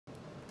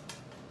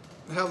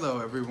Hello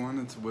everyone,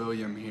 it's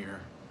William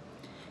here.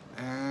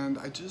 And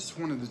I just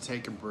wanted to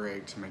take a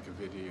break to make a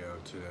video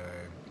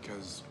today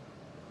because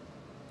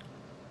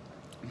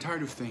I'm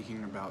tired of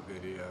thinking about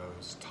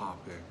videos,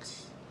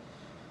 topics,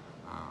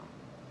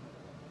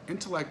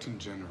 intellect in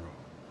general.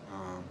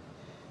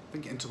 I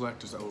think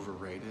intellect is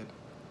overrated.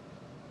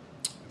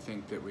 I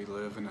think that we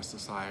live in a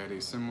society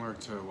similar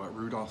to what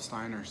Rudolf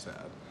Steiner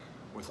said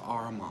with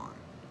Ahriman,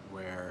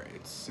 where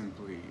it's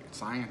simply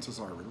science is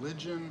our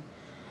religion,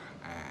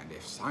 and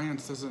if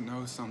science doesn't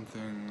know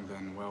something,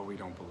 then, well, we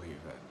don't believe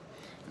it.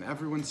 And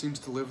everyone seems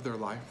to live their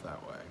life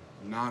that way,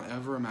 not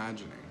ever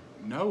imagining,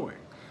 knowing,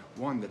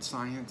 one, that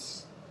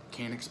science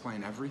can't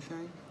explain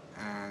everything,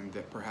 and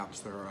that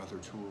perhaps there are other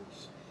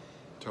tools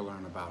to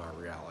learn about our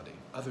reality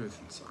other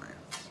than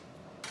science.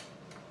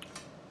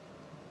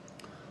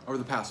 Over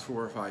the past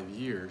 4 or 5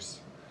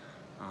 years,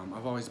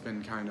 I've always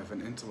been kind of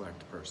an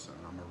intellect person.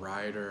 I'm a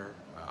writer.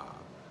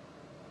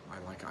 I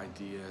like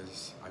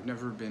ideas. I've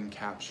never been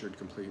captured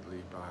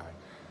completely by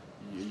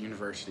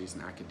universities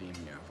and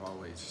academia. I've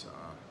always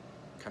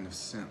kind of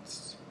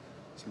sensed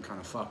some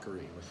kind of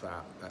fuckery with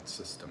that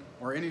system,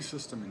 or any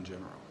system in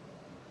general.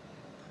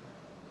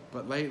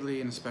 But lately,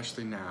 and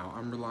especially now,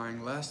 I'm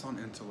relying less on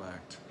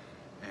intellect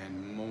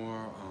and more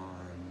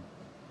on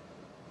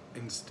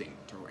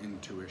instinct or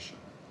intuition.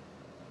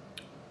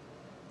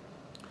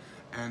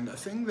 And a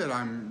thing that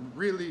I'm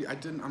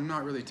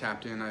not really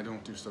tapped in. I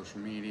don't do social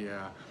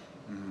media.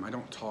 I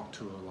don't talk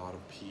to a lot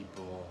of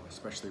people,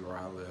 especially where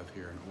I live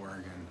here in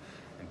Oregon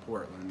and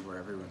Portland, where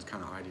everyone's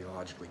kind of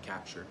ideologically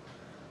captured.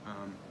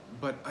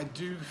 But I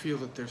do feel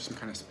that there's some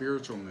kind of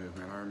spiritual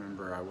movement. I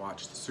remember I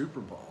watched the Super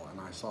Bowl and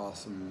I saw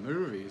some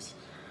movies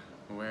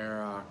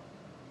where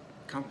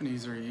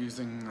companies are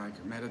using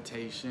like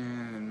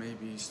meditation and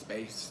maybe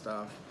space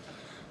stuff,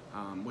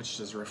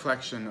 which is a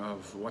reflection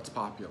of what's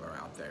popular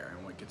out there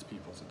and what gets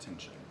people's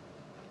attention.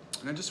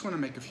 And I just want to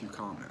make a few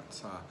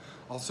comments.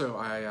 Also,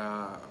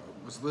 I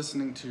was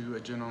listening to a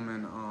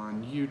gentleman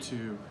on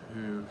YouTube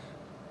who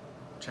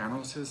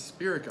channels his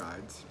spirit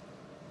guides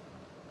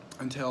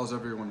and tells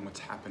everyone what's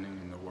happening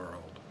in the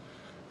world.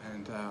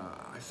 And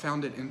I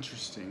found it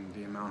interesting,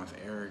 the amount of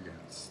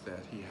arrogance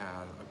that he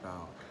had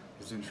about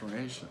his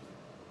information.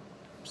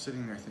 I'm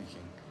sitting there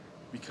thinking,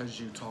 because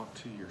you talk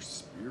to your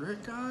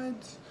spirit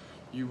guides,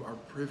 you are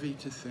privy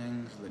to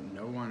things that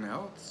no one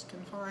else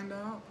can find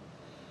out?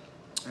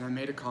 And I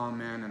made a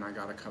comment and I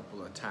got a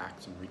couple of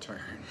attacks in return.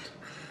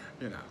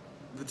 You know,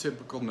 the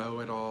typical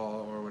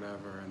know-it-all or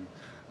whatever. And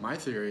my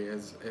theory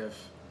is,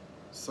 if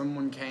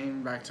someone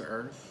came back to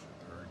Earth,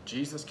 or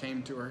Jesus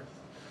came to Earth,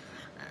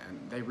 and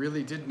they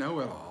really did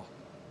know it all,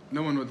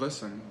 no one would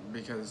listen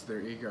because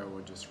their ego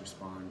would just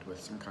respond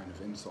with some kind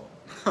of insult.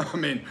 I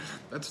mean,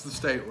 that's the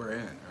state we're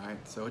in,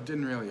 right? So it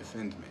didn't really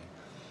offend me.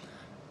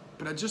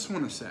 But I just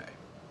want to say,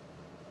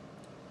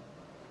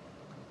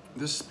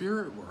 the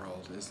spirit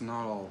world is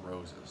not all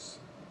roses,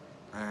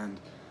 and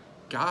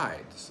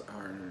guides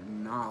are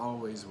not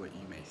always what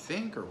you may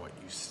think or what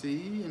you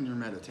see in your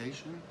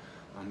meditation.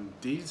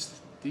 These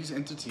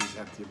entities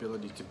have the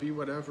ability to be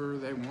whatever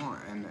they want,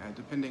 and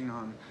depending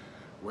on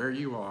where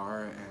you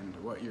are and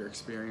what your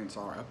experience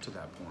are up to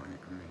that point,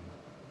 I mean,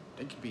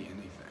 they can be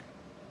anything,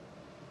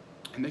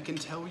 and they can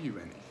tell you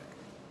anything.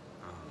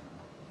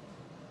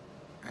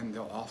 And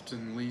they'll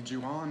often lead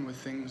you on with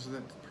things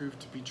that prove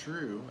to be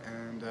true,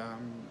 and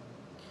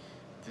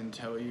then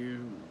tell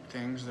you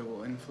things that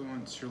will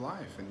influence your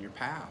life and your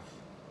path.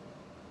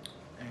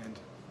 And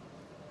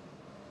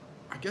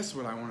I guess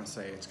what I want to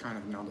say, it's kind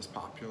of not as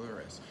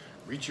popular as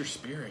reach your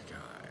spirit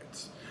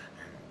guides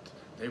and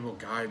they will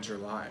guide your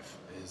life,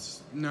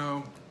 is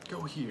no,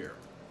 go here.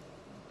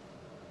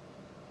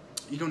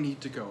 You don't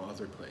need to go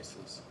other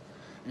places,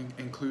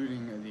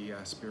 including the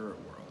spirit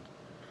world,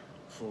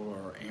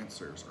 for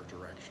answers or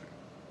direction.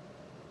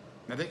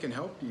 Now, they can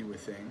help you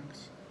with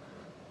things,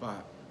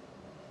 but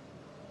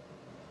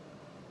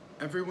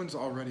everyone's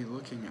already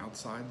looking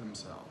outside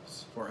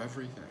themselves for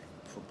everything,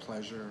 for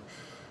pleasure,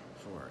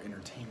 for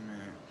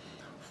entertainment,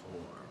 for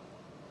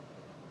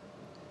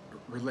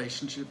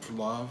relationship, for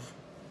love,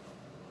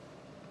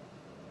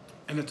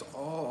 and it's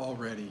all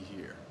already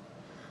here.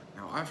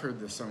 Now, I've heard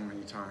this so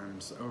many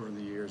times over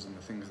the years in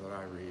the things that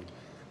I read.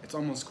 It's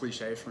almost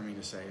cliche for me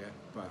to say it,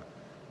 but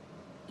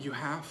you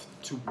have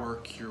to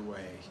work your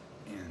way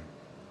in,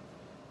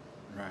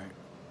 right?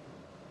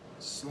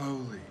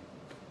 Slowly,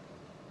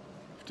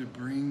 to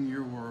bring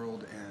your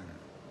world in.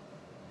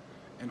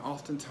 And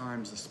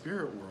oftentimes the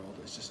spirit world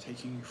is just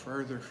taking you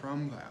further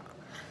from that.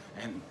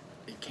 And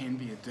it can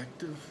be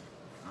addictive.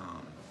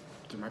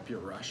 There might be a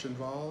rush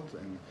involved,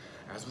 and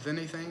as with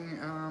anything,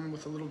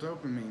 with a little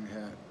dopamine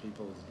hit,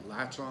 people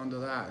latch onto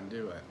that and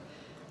do it.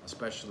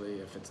 Especially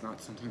if it's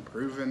not something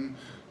proven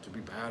to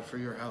be bad for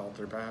your health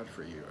or bad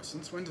for you.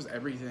 Since when does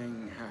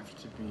everything have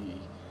to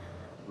be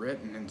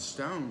written in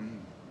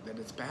stone that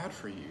it's bad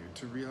for you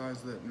to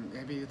realize that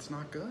maybe it's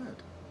not good?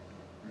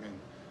 I mean,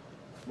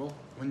 well,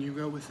 when you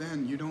go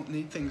within, you don't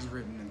need things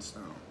written in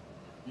stone.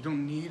 You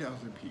don't need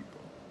other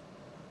people.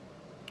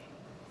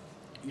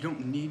 You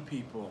don't need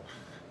people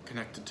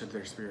connected to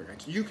their spirit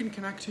guides. You can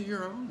connect to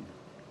your own.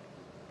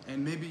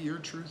 And maybe your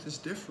truth is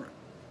different,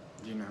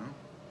 you know?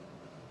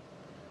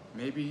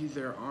 Maybe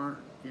there aren't,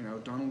 you know,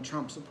 Donald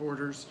Trump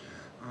supporters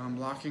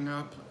locking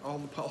up all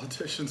the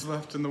politicians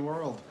left in the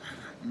world.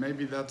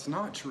 Maybe that's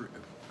not true.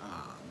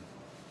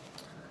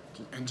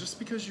 And just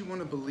because you want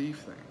to believe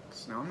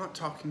things. Now, I'm not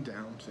talking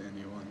down to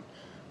anyone,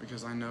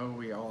 because I know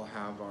we all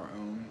have our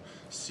own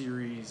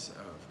series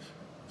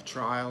of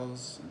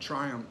trials and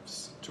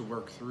triumphs to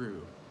work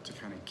through to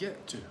kind of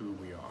get to who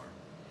we are.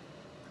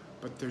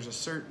 But there's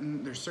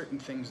certain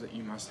things that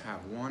you must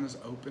have. One is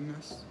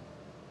openness,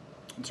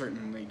 and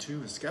certainly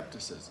two is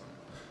skepticism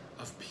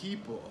of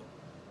people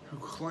who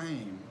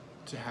claim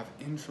to have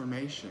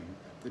information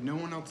that no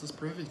one else is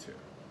privy to.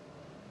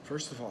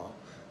 First of all,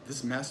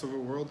 this mess of a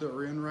world that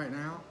we're in right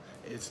now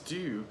is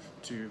due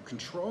to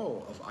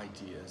control of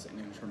ideas and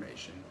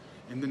information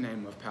in the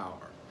name of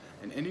power.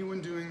 And anyone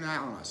doing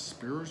that on a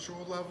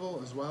spiritual level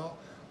as well,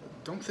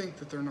 don't think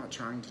that they're not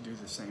trying to do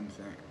the same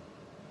thing,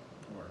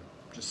 or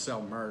just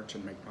sell merch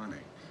and make money.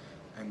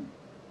 And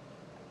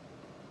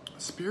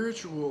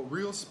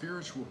real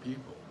spiritual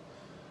people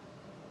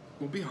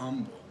will be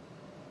humble,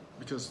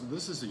 because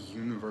this is a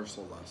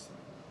universal lesson,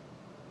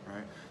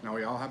 right? Now,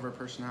 we all have our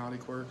personality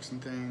quirks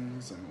and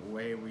things and the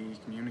way we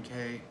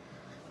communicate,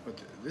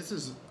 but this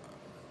is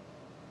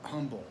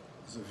humble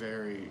is a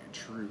very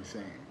true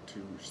thing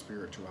to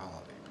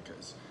spirituality,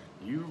 because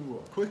you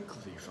will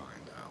quickly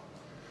find out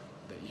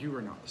that you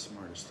are not the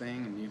smartest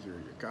thing, and neither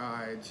are your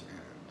guides,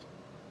 and,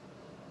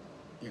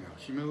 you know,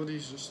 humility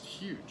is just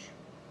huge.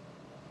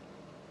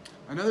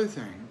 Another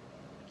thing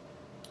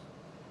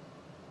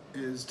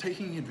is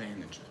taking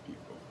advantage of people.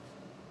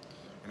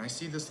 And I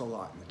see this a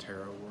lot in the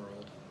tarot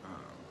world.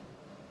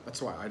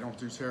 That's why I don't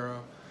do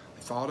tarot. I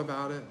thought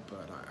about it,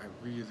 but I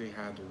really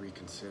had to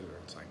reconsider.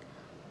 It's like,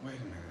 wait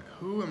a minute,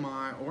 who am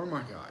I or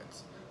my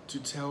guides to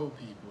tell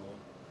people,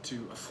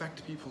 to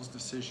affect people's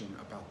decision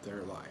about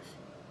their life,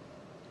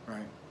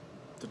 right?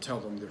 To tell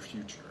them their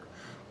future,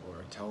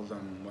 or tell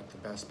them what the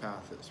best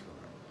path is for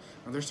them.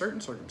 Now, there's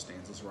certain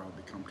circumstances where I'll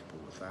be comfortable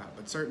with that,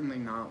 but certainly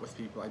not with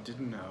people I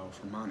didn't know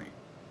for money,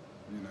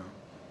 you know?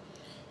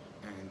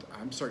 And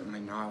I'm certainly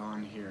not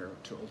on here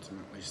to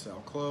ultimately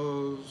sell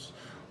clothes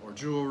or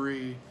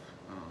jewelry.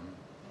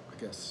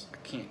 I guess I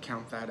can't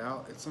count that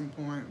out at some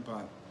point,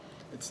 but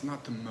it's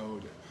not the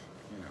motive,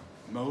 you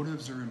know?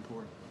 Motives are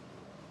important.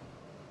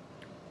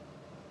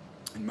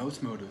 And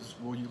most motives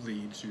will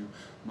lead to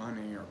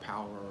money or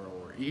power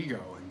or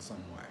ego in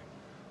some way.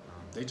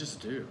 They just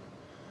do.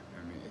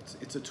 I mean,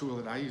 it's a tool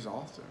that I use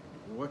often.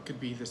 What could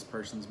be this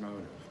person's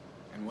motive?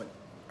 And what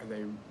are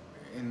they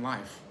in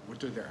life? What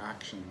do their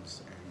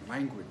actions and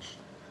language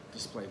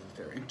display that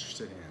they're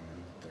interested in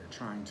and that they're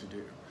trying to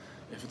do?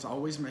 If it's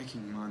always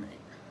making money,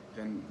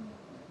 then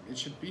it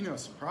should be no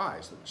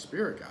surprise that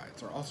spirit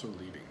guides are also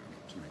leading them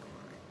to make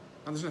money.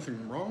 Now, there's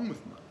nothing wrong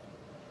with money,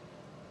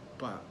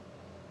 but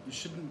you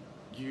shouldn't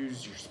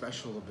use your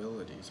special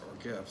abilities or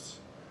gifts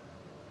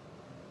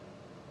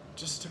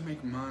just to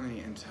make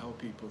money and tell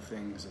people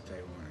things that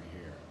they want to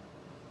hear,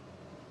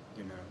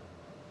 you know?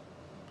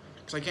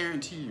 Because I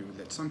guarantee you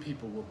that some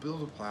people will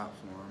build a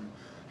platform,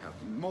 have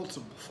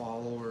multiple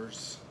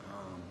followers,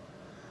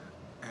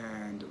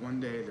 and one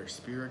day their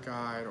spirit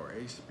guide or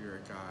a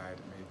spirit guide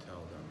may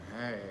tell them,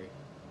 hey,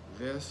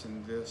 this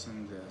and this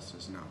and this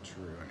is not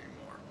true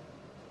anymore.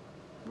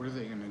 What are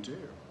they going to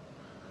do?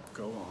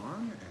 Go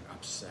on and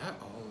upset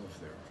all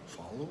of their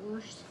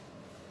followers?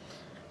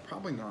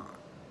 Probably not.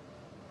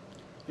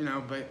 You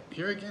know, but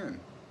here again,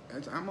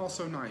 I'm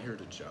also not here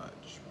to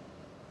judge.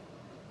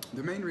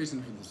 The main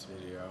reason for this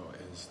video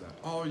is that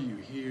all you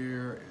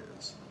hear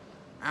is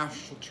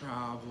astral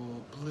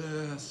travel,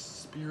 bliss,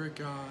 spirit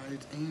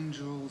guides,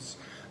 angels,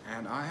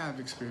 and I have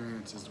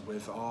experiences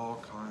with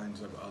all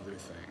kinds of other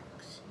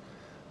things.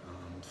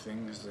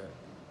 Things that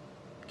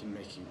can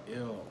make you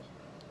ill,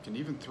 can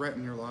even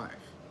threaten your life,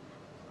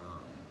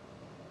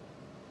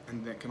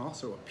 and that can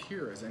also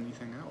appear as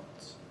anything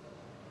else.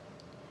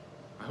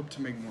 I hope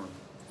to make more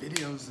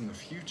videos in the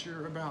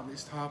future about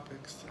these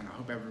topics, and I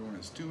hope everyone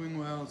is doing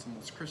well. It's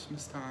almost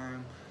Christmas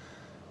time,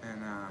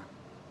 and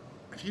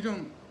if you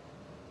don't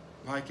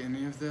like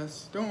any of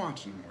this, don't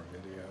watch any more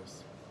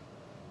videos,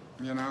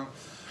 you know,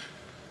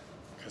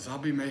 because I'll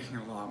be making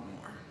a lot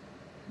more.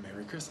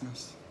 Merry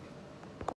Christmas.